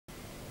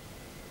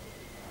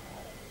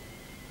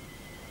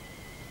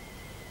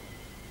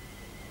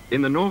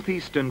In the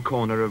northeastern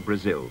corner of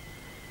Brazil,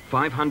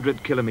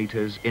 500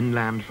 kilometers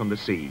inland from the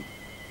sea,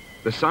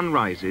 the sun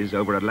rises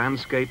over a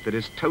landscape that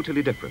is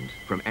totally different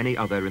from any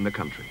other in the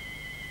country.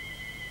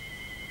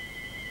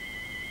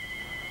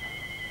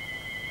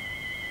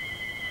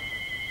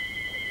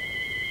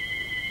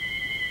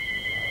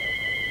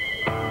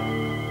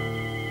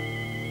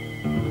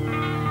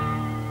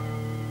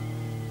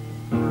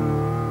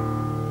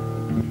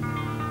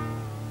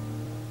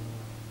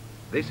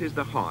 This is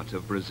the heart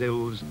of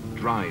Brazil's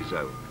dry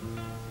zone,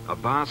 a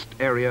vast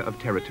area of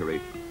territory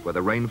where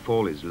the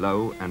rainfall is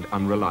low and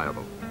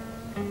unreliable.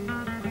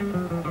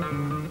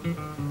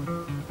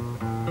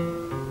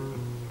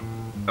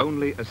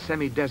 Only a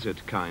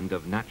semi-desert kind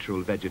of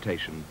natural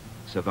vegetation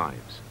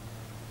survives.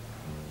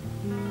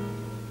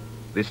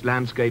 This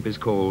landscape is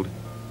called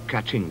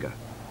Caatinga.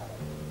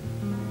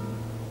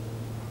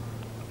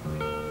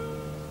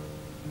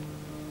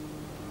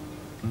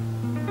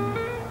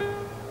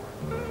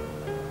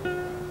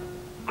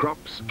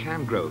 Crops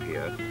can grow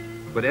here,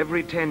 but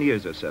every 10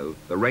 years or so,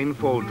 the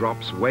rainfall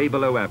drops way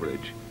below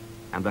average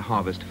and the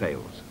harvest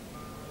fails.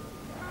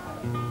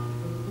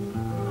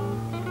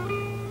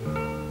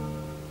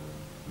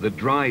 The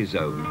dry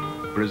zone,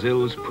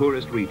 Brazil's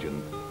poorest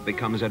region,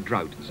 becomes a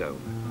drought zone,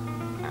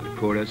 and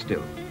poorer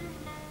still.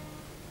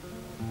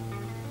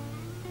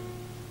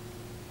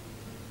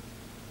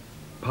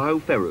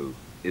 Pau-Ferro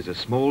is a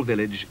small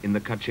village in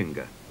the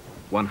Caatinga,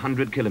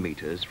 100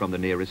 kilometers from the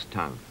nearest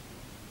town.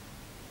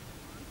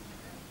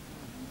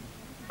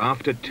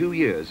 After 2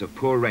 years of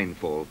poor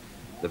rainfall,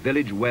 the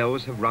village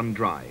wells have run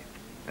dry,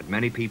 and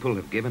many people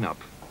have given up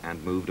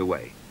and moved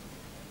away.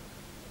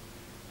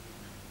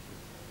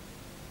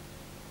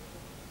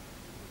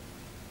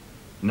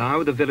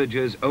 Now the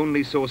villagers'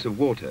 only source of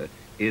water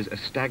is a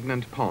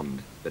stagnant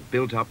pond that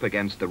built up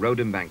against the road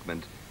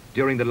embankment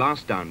during the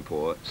last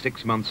downpour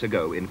 6 months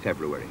ago in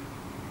February.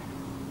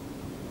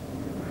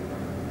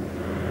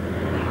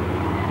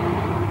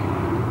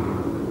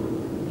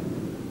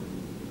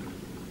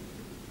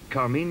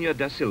 Carminha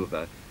da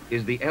Silva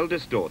is the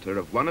eldest daughter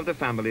of one of the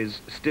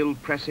families still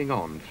pressing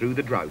on through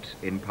the drought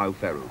in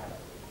Pau-Ferro.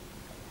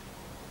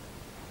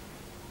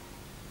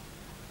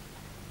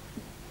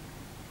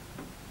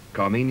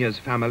 Carminha's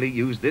family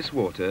use this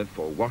water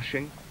for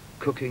washing,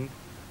 cooking,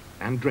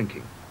 and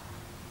drinking.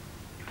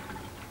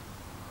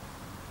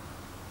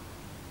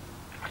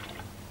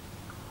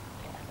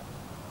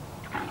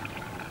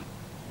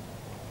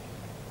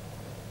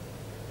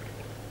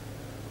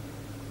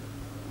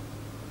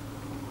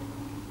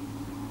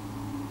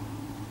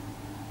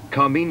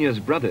 Carminha's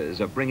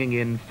brothers are bringing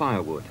in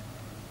firewood,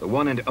 the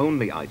one and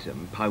only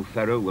item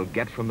Pau-Ferro will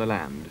get from the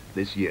land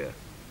this year.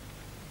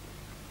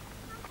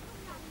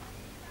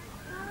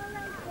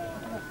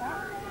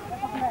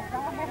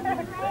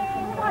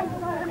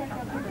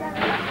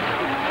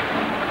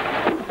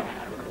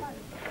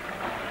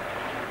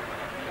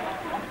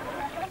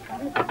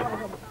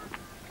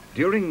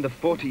 During the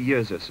 40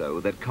 years or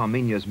so that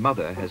Carminha's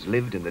mother has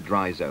lived in the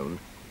dry zone,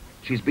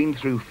 she's been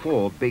through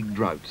 4 big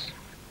droughts.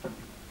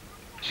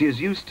 She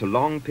is used to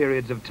long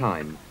periods of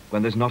time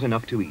when there's not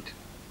enough to eat.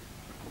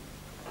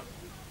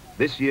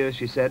 This year,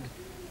 she said,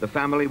 the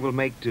family will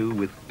make do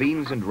with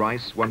beans and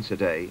rice once a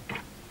day,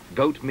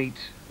 goat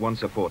meat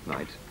once a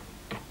fortnight,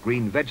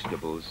 green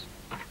vegetables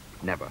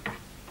never.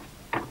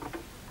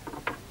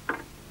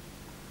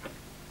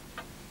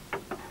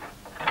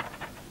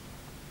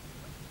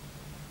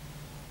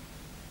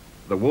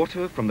 The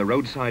water from the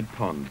roadside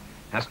pond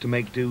has to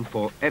make do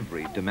for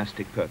every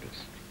domestic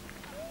purpose.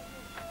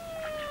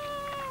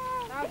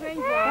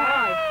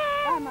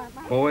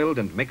 Boiled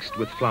and mixed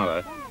with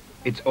flour,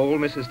 it's all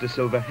Mrs. De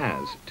Silva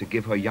has to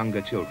give her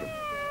younger children.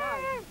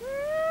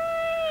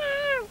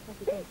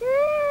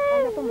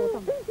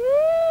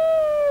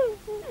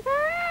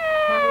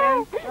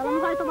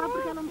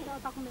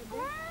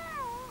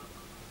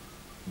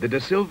 The De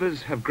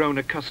Silvas have grown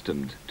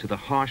accustomed to the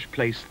harsh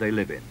place they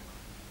live in.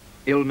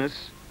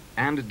 Illness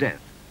and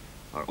death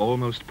are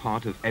almost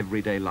part of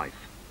everyday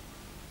life.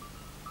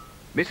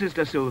 Mrs.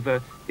 De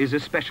Silva is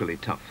especially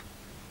tough.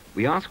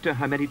 We asked her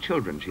how many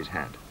children she's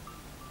had.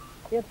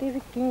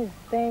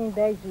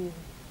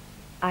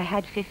 I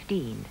had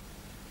 15.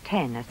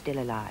 10 are still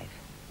alive.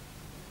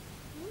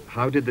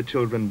 How did the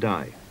children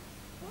die?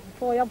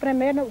 The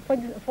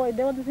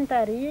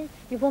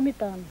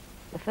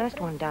first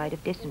one died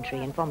of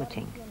dysentery and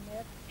vomiting.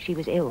 She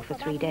was ill for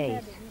 3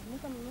 days.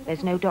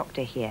 There's no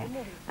doctor here,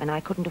 and I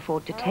couldn't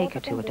afford to take her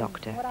to a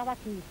doctor.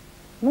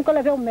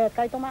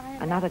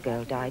 Another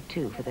girl died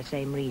too for the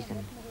same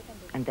reason.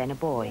 And then a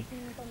boy.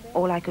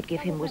 All I could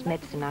give him was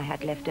medicine I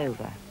had left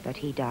over, but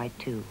he died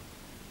too.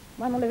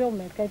 When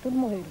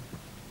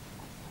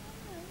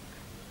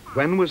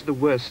was the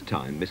worst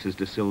time Mrs.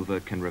 De Silva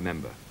can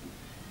remember?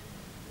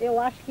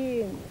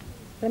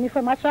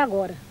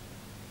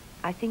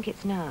 I think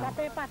it's now.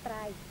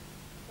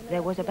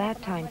 There was a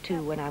bad time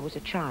too when I was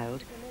a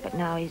child, but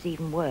now is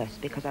even worse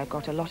because I've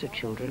got a lot of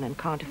children and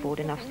can't afford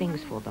enough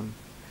things for them.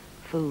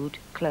 Food,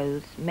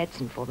 clothes,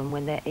 medicine for them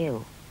when they're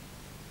ill.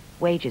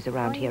 Wages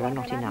around here are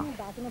not enough.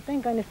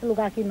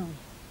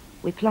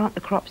 We plant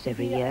the crops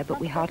every year, but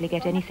we hardly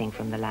get anything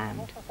from the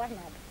land.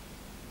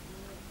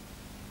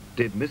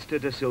 Did Mr.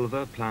 Da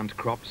Silva plant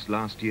crops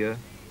last year?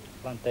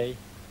 Plantei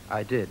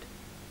I did.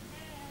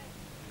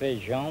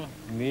 feijão,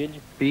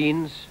 milho,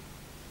 Beans,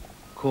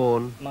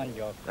 corn,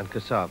 mandioca. and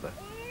cassava.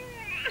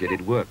 Did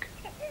it work?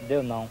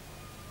 Deu não.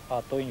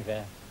 Faltou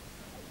inverno.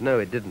 No,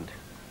 it didn't.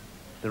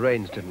 The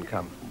rains didn't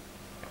come.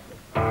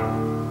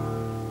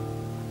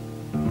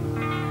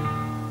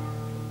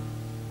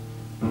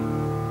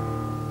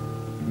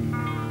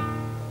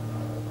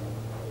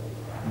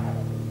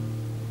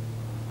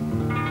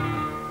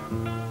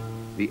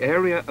 The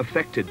area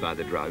affected by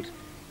the drought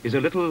is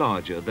a little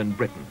larger than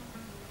Britain.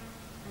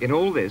 In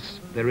all this,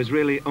 there is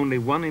really only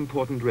one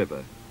important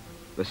river,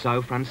 the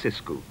São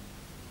Francisco.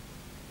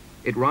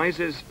 It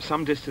rises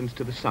some distance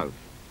to the south,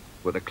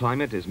 where the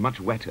climate is much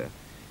wetter,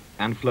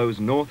 and flows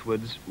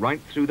northwards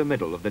right through the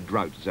middle of the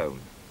drought zone.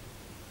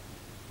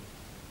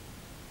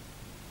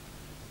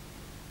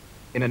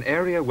 In an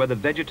area where the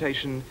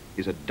vegetation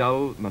is a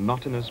dull,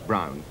 monotonous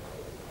brown,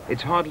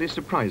 it's hardly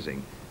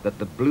surprising that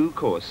the blue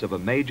course of a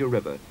major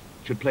river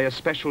should play a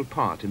special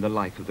part in the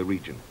life of the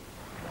region.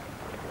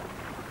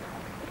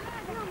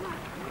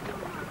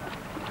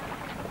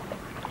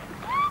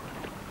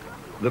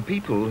 The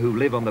people who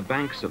live on the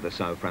banks of the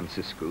São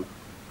Francisco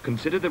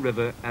consider the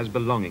river as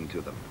belonging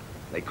to them.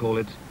 They call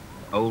it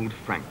Old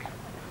Frank.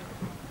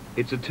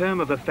 It's a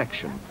term of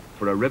affection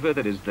for a river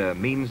that is their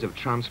means of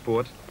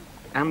transport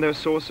and their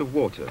source of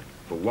water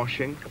for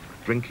washing,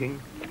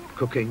 drinking,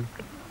 cooking,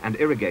 and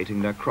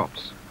irrigating their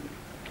crops.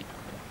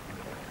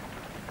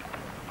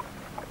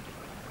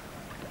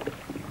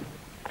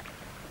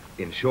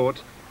 In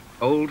short,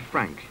 Old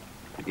Frank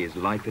is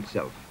life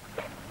itself.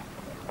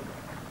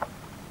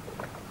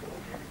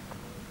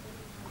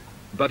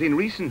 But in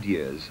recent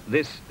years,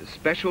 this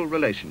special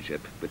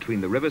relationship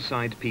between the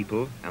riverside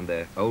people and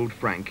their Old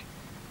Frank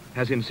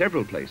has in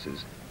several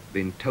places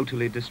been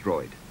totally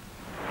destroyed.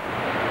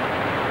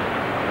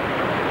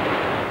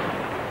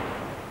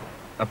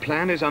 A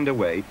plan is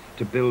underway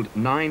to build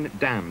 9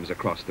 dams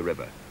across the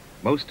river,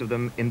 most of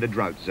them in the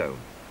drought zone.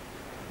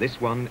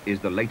 This one is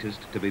the latest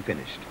to be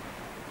finished.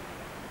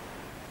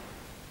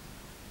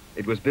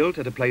 It was built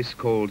at a place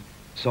called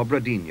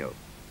Sobradinho.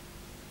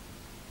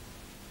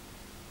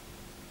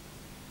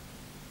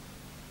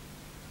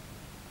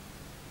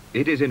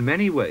 It is in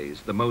many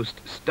ways the most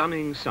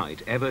stunning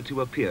sight ever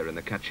to appear in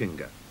the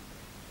Caatinga,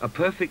 a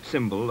perfect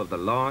symbol of the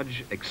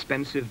large,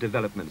 expensive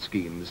development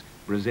schemes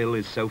Brazil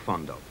is so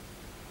fond of.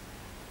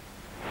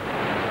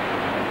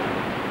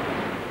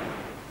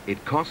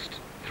 It cost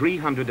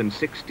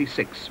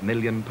 £366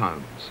 million.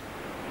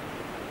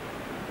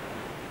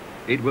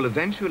 It will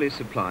eventually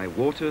supply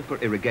water for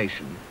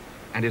irrigation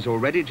and is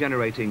already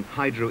generating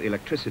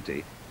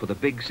hydroelectricity for the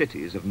big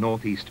cities of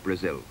northeast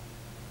Brazil.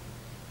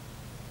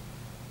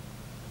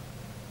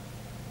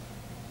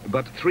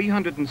 But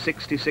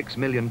 £366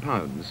 million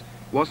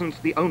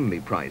wasn't the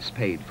only price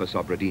paid for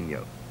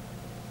Sobradinho.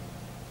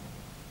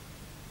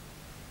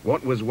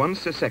 What was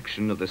once a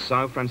section of the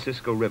São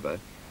Francisco River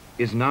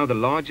is now the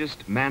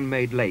largest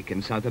man-made lake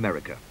in South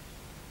America.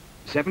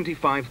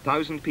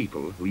 75,000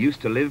 people who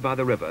used to live by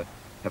the river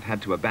have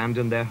had to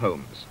abandon their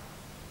homes.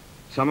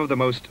 Some of the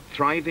most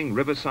thriving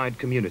riverside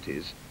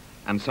communities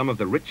and some of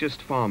the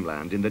richest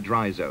farmland in the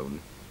dry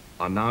zone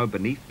are now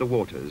beneath the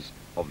waters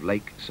of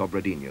Lake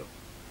Sobradinho.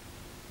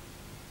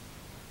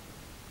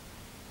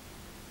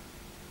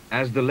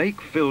 As the lake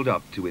filled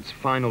up to its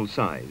final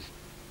size,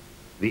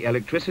 the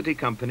electricity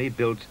company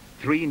built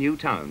 3 new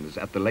towns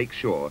at the lake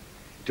shore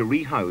to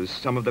rehouse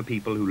some of the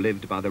people who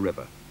lived by the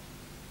river.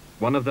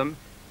 One of them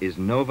is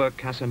Nova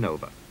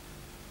Casanova.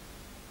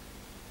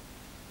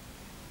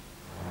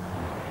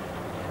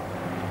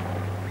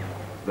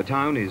 The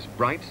town is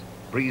bright,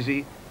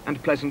 breezy,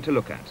 and pleasant to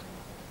look at,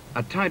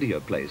 a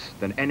tidier place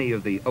than any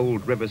of the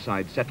old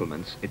riverside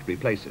settlements it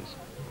replaces.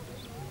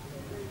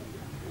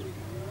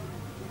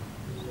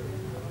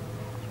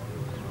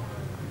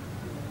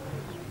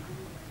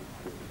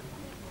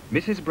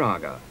 Mrs.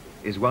 Braga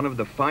is one of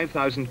the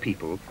 5,000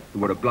 people who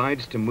were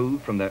obliged to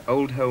move from their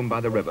old home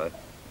by the river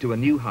to a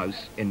new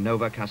house in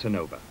Nova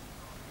Casanova.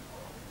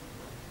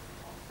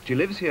 She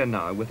lives here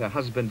now with her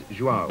husband,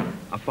 João,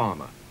 a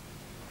farmer.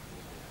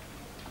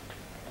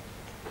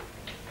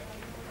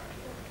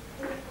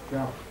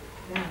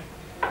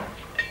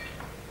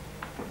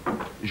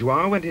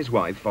 João and his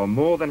wife are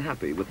more than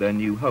happy with their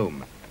new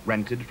home,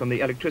 rented from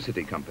the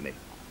electricity company.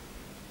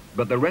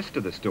 But the rest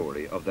of the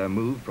story of their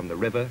move from the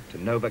river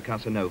to Nova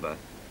Casanova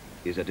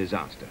is a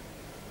disaster.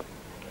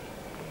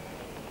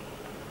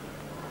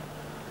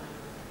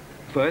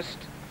 First,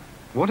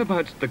 what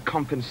about the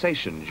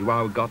compensation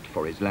João got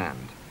for his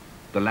land?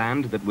 The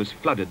land that was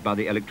flooded by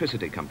the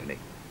electricity company.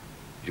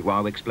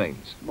 João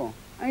explains. Bom,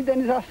 a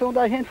indenização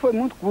da gente foi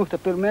muito curta,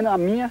 pelo menos a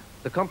minha.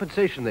 The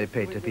compensation they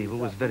paid to people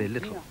was very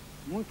little.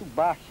 Muito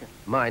baixa.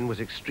 Mine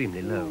was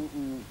extremely low.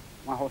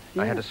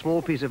 I had a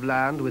small piece of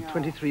land with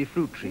 23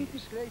 fruit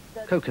trees,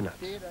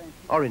 coconuts,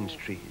 orange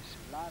trees,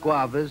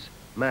 guavas,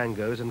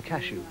 mangoes and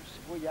cashews.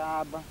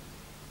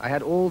 I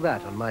had all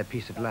that on my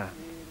piece of land.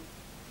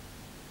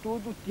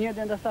 Tudo tinha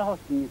dentro dessa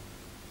rocinha.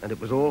 And it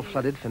was all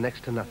flooded for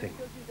next to nothing,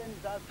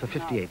 for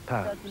 £58.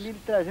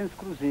 7.300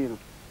 cruzeiros.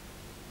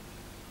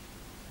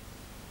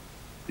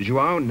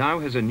 João now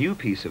has a new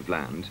piece of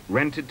land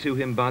rented to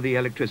him by the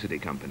electricity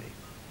company.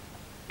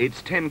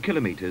 It's 10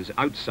 kilometers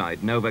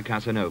outside Nova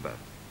Casanova,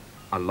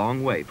 a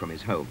long way from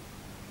his home.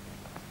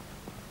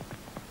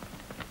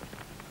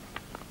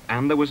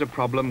 And there was a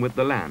problem with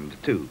the land,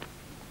 too.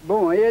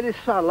 Bom, eles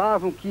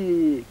falavam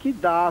que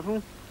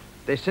davam.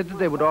 They said that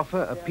they would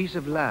offer a piece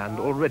of land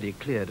already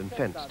cleared and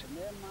fenced,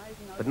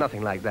 but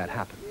nothing like that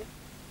happened.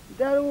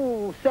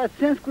 Deram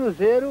 700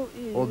 cruzeiros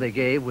e... All they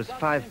gave was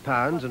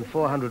 £5 and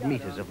 400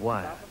 meters of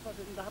wire,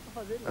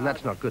 and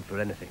that's not good for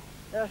anything.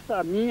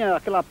 Essa minha,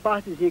 aquela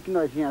partezinha que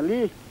nós vinha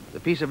ali, The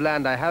piece of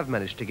land I have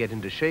managed to get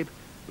into shape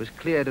was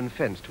cleared and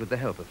fenced with the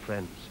help of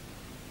friends.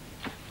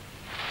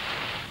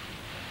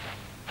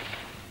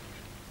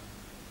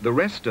 The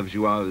rest of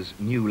João's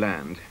new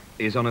land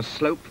is on a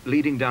slope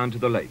leading down to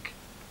the lake.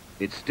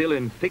 It's still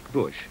in thick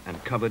bush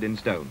and covered in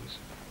stones.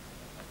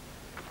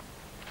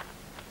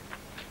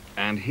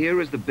 And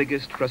here is the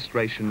biggest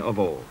frustration of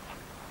all.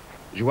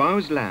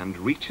 João's land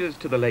reaches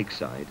to the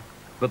lakeside,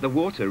 but the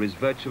water is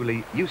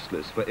virtually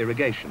useless for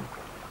irrigation.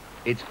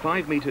 It's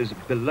 5 meters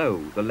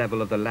below the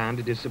level of the land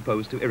it is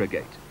supposed to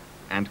irrigate,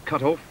 and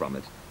cut off from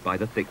it by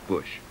the thick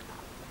bush.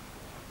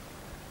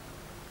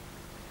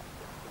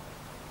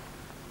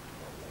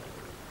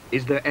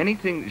 Is there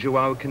anything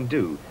João can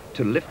do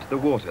to lift the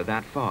water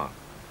that far?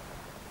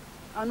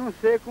 a não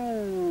ser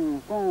com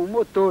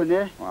motor,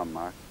 né? Com a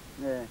máquina.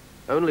 É.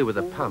 Only with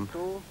a Com pump.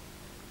 motor,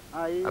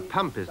 aí A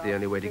pump is the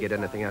only way to get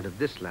anything out of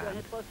this a land.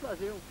 gente pode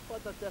fazer,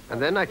 pode até fazer And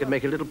then I could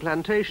make a little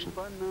plantation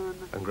banana,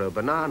 and grow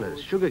bananas,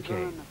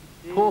 sugarcane,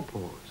 cana,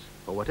 pawpaws,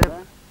 or whatever.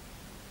 né?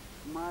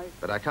 Mas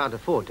But I can't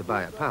afford to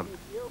buy a pump.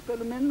 eu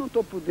pelo menos não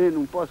estou podendo,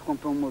 não posso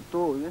comprar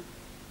motor, né?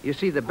 You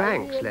see, the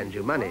banks lend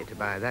you money to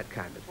buy that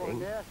kind of thing.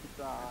 Fornece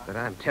pra... But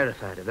I'm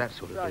terrified of that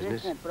sort of pra gente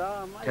business.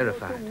 comprar, mas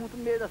Terrified. eu estou muito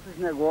medo desses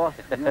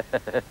negócios, né?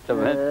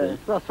 Também.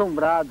 Estou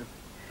assombrado.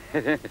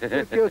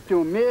 O que eu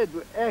tenho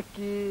medo é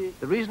que...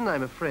 The reason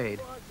I'm afraid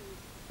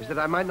is that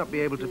I might not be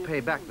able to pay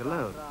back the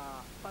loan,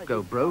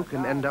 go broke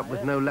and end up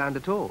with no land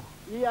at all.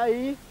 E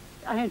aí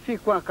a gente fica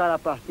com a cara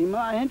para cima,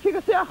 a gente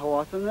fica sem a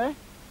roça, né?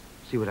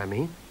 See what I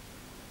mean?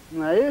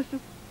 Não é isso?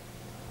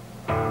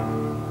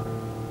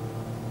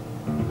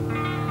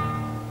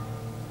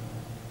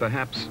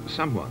 Perhaps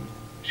someone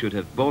should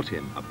have bought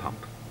him a pump.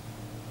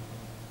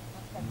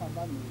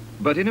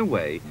 But in a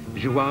way,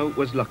 João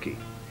was lucky.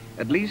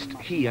 At least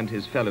he and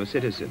his fellow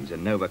citizens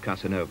in Nova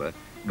Casanova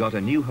got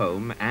a new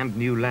home and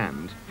new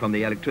land from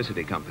the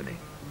electricity company.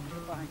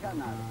 Não vai arrancar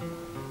nada.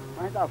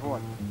 Vai dar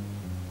volta.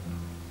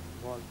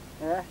 Volta.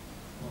 É.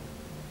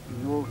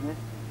 De novo, né?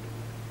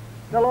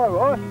 Até logo,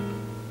 ó.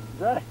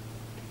 Zé.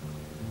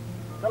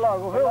 Até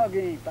logo, vou logo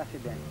aí para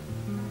acidente.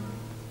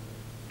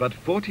 But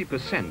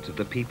 40% of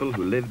the people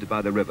who lived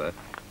by the river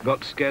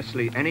got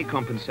scarcely any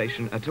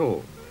compensation at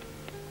all,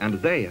 and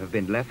they have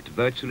been left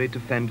virtually to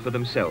fend for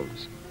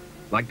themselves,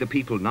 like the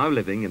people now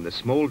living in the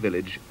small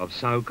village of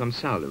São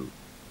Gonçalo,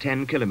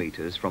 10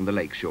 kilometers from the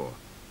lake shore.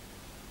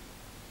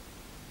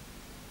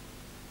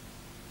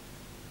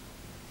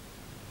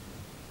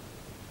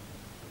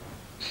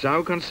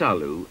 São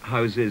Gonçalo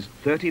houses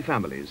 30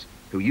 families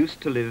who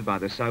used to live by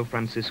the São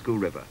Francisco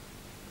River.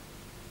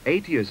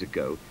 8 years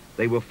ago,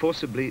 they were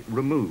forcibly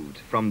removed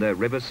from their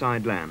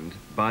riverside land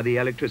by the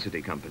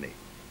electricity company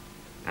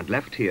and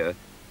left here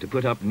to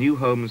put up new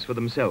homes for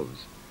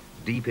themselves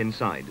deep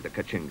inside the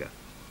Caatinga.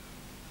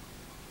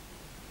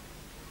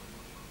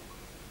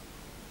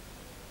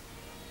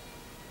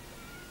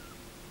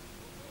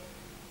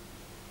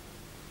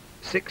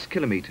 Six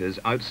kilometers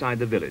outside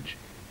the village,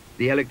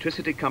 the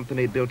electricity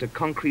company built a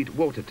concrete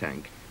water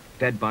tank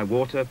fed by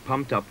water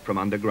pumped up from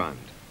underground.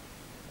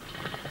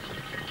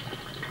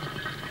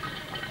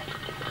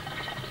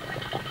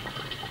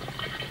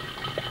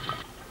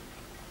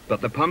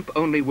 But the pump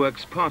only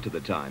works part of the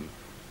time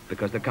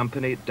because the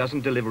company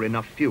doesn't deliver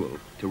enough fuel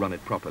to run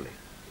it properly.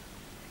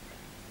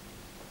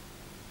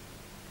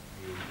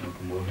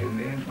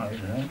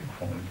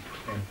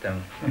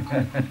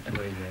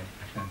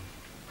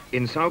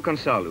 In São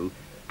Gonçalo,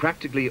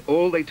 practically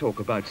all they talk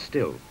about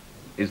still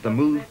is the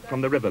move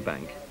from the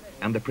riverbank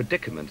and the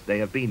predicament they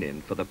have been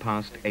in for the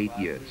past 8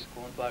 years.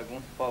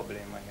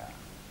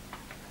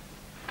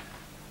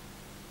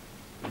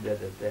 Tudo é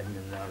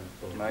determinado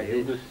por Mas Deus.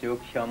 e do senhor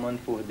que chamando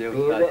por Deus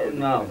Tudo, tá sendo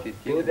não,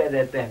 positivo? tudo é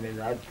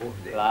determinado por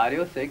Deus. Claro,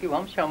 eu sei que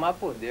vamos chamar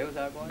por Deus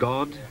agora.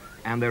 God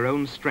and their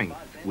own strength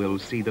will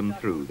see them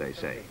through, they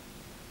say.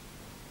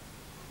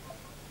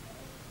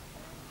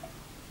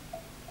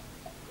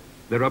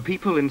 There are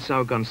people in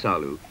São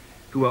Gonçalo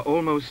who are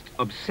almost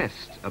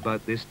obsessed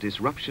about this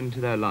disruption to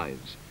their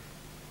lives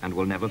and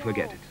will never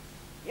forget it.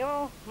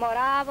 Eu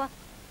morava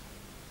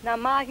na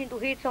margem do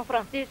Rio de São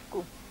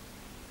Francisco.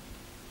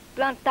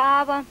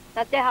 Plantava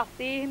na terra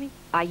firme.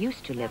 I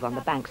used to live on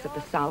the banks of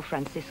the São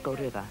Francisco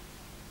River.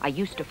 I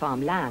used to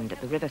farm land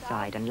at the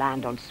riverside and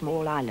land on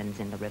small islands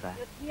in the river.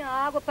 Eu tinha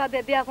água para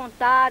beber à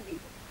vontade.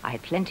 I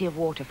had plenty of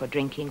water for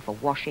drinking, for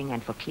washing,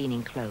 and for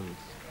cleaning clothes.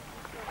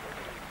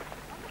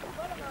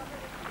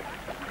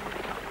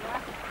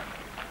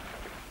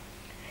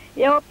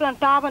 Eu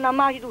plantava na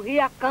margem do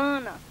rio a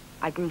cana.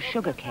 I grew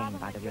sugar cane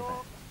by the river,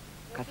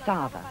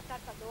 cassava,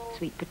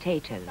 sweet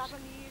potatoes,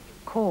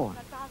 corn,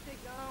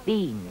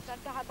 beans,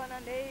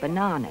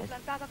 bananas,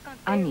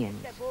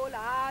 onions,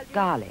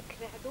 garlic,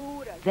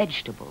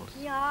 vegetables.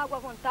 Tinha água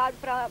à vontade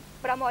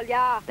para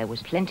molhar. There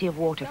was plenty of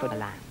water for the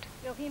land.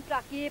 Eu vim para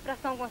aqui, para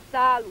São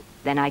Gonçalo.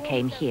 Then I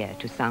came here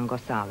to San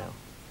Gonçalo.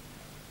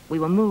 We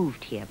were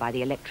moved here by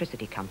the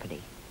electricity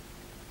company.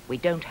 We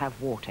don't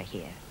have water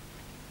here.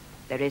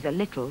 There is a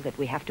little that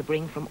we have to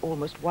bring from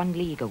almost 1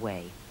 league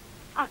away.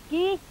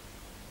 Aqui, o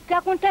que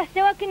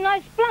aconteceu é que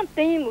nós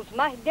plantamos,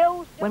 mas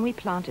Deus... When we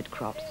planted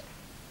crops,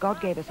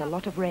 God gave us a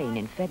lot of rain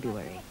in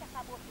February.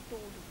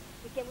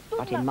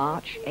 But in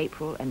March,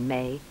 April and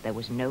May, there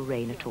was no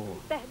rain at all.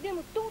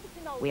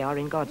 We are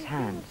in God's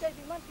hands.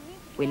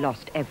 We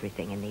lost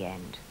everything in the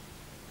end.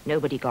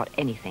 Nobody got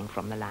anything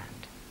from the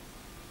land.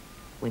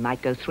 We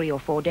might go 3 or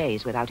 4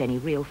 days without any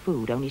real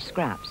food, only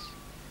scraps.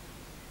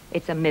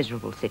 It's a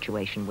miserable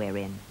situation we're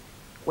in.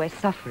 We're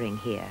suffering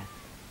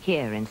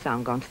here in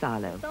São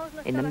Gonçalo,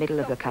 in the middle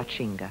of the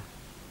Caatinga.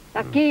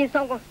 Aqui em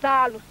São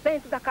Gonçalo, no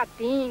centro da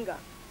Caatinga.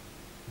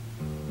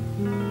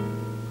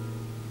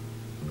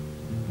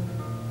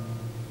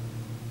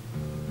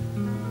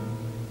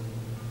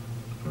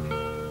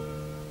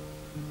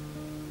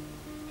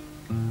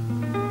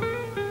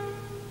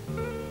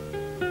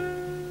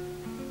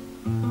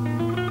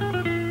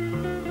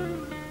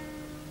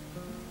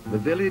 The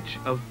village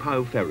of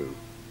Pau Ferru,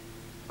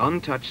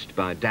 untouched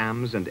by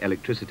dams and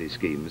electricity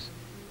schemes,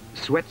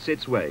 sweats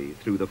its way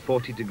through the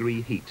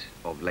 40-degree heat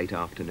of late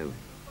afternoon.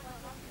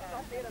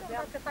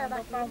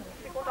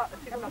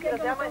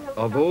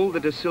 Of all the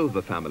De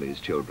Silva family's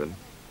children,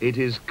 it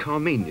is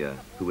Carmina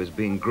who is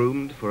being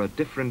groomed for a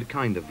different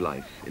kind of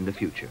life in the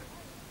future.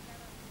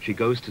 She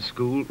goes to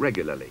school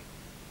regularly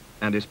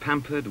and is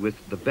pampered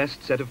with the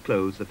best set of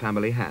clothes the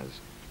family has,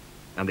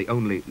 and the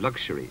only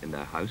luxury in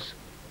their house,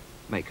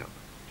 makeup.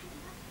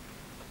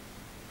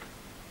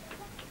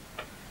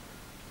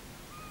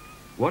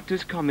 What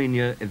does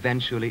Carmina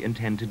eventually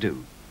intend to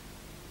do?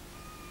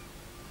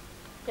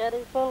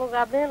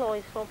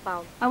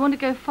 I want to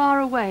go far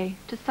away,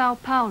 to Sao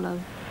Paulo.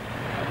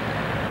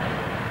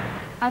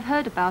 I've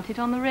heard about it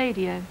on the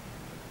radio.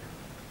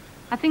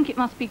 I think it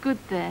must be good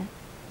there.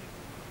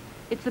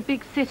 It's a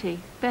big city,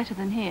 better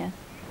than here.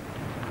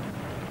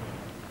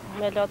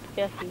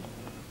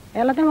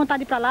 Ela tem vontade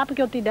de ir para lá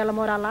porque o tio dela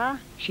mora lá.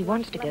 She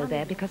wants to go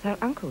there because her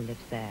uncle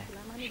lives there.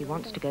 She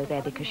wants to go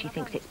there because she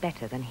thinks it's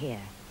better than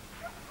here.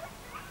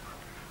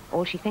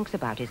 All she thinks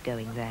about is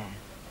going there.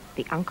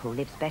 The uncle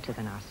lives better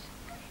than us.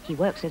 He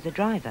works as a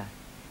driver.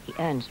 He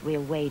earns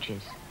real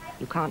wages.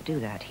 You can't do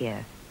that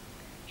here.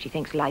 She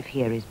thinks life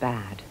here is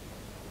bad.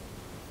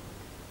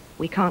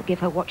 We can't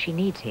give her what she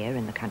needs here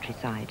in the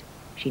countryside.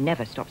 She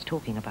never stops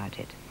talking about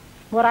it.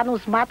 Morar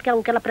nos matos, que é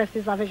o que ela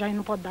precisava, já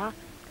não pode dar.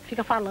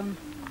 Fica falando.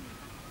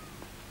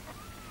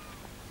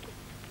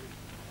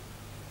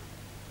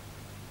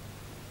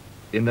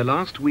 In the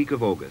last week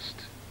of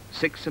August,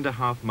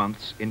 6.5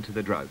 months into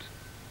the drought,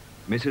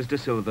 Mrs. De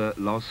Silva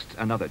lost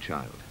another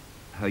child,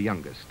 her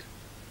youngest,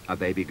 a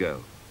baby girl.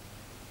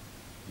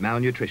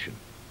 Malnutrition,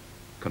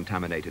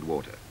 contaminated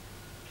water.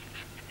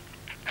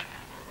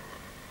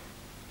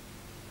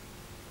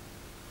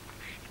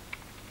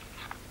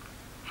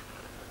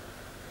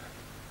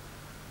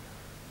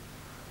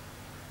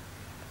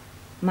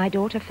 My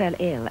daughter fell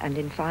ill, and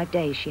in 5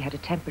 days she had a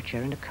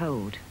temperature and a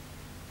cold.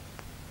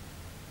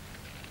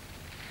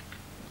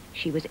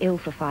 She was ill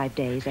for 5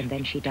 days, and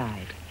then she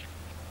died.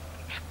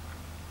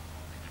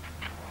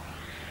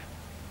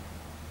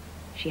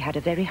 She had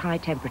a very high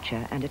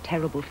temperature and a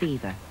terrible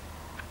fever,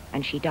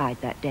 and she died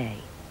that day.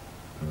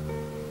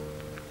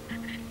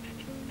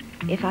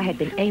 If I had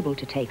been able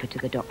to take her to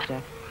the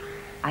doctor,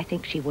 I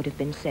think she would have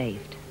been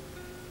saved.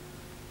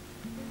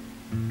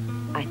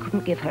 I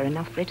couldn't give her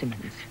enough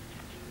vitamins.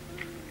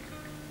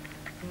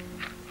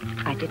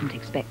 I didn't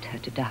expect her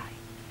to die.